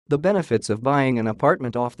The benefits of buying an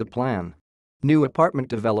apartment off the plan. New apartment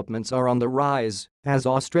developments are on the rise as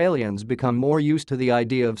Australians become more used to the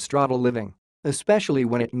idea of strata living, especially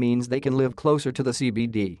when it means they can live closer to the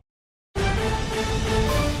CBD.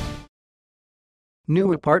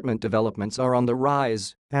 New apartment developments are on the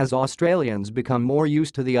rise as Australians become more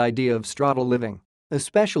used to the idea of strata living,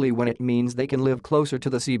 especially when it means they can live closer to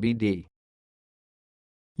the CBD.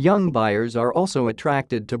 Young buyers are also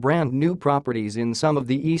attracted to brand new properties in some of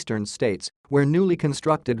the eastern states, where newly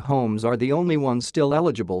constructed homes are the only ones still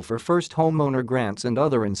eligible for first homeowner grants and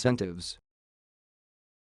other incentives.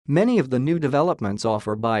 Many of the new developments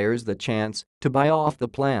offer buyers the chance to buy off the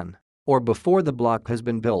plan or before the block has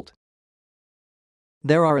been built.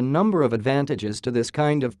 There are a number of advantages to this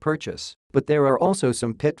kind of purchase, but there are also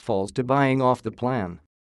some pitfalls to buying off the plan.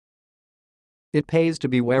 It pays to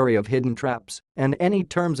be wary of hidden traps and any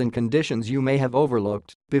terms and conditions you may have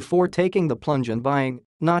overlooked before taking the plunge and buying,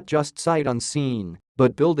 not just sight unseen,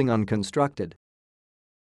 but building unconstructed.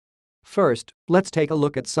 First, let's take a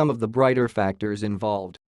look at some of the brighter factors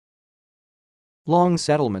involved. Long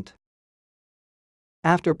settlement.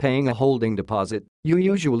 After paying a holding deposit, you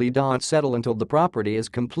usually don't settle until the property is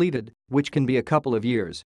completed, which can be a couple of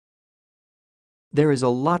years. There is a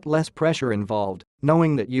lot less pressure involved,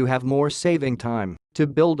 knowing that you have more saving time to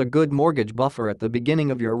build a good mortgage buffer at the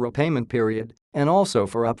beginning of your repayment period and also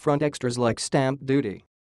for upfront extras like stamp duty.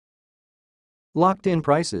 Locked-in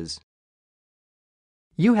prices.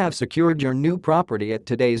 You have secured your new property at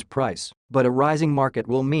today's price, but a rising market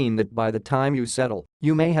will mean that by the time you settle,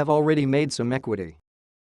 you may have already made some equity.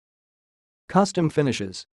 Custom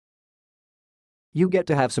finishes. You get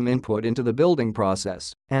to have some input into the building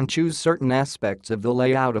process and choose certain aspects of the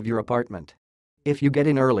layout of your apartment. If you get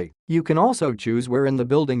in early, you can also choose where in the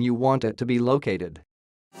building you want it to be located.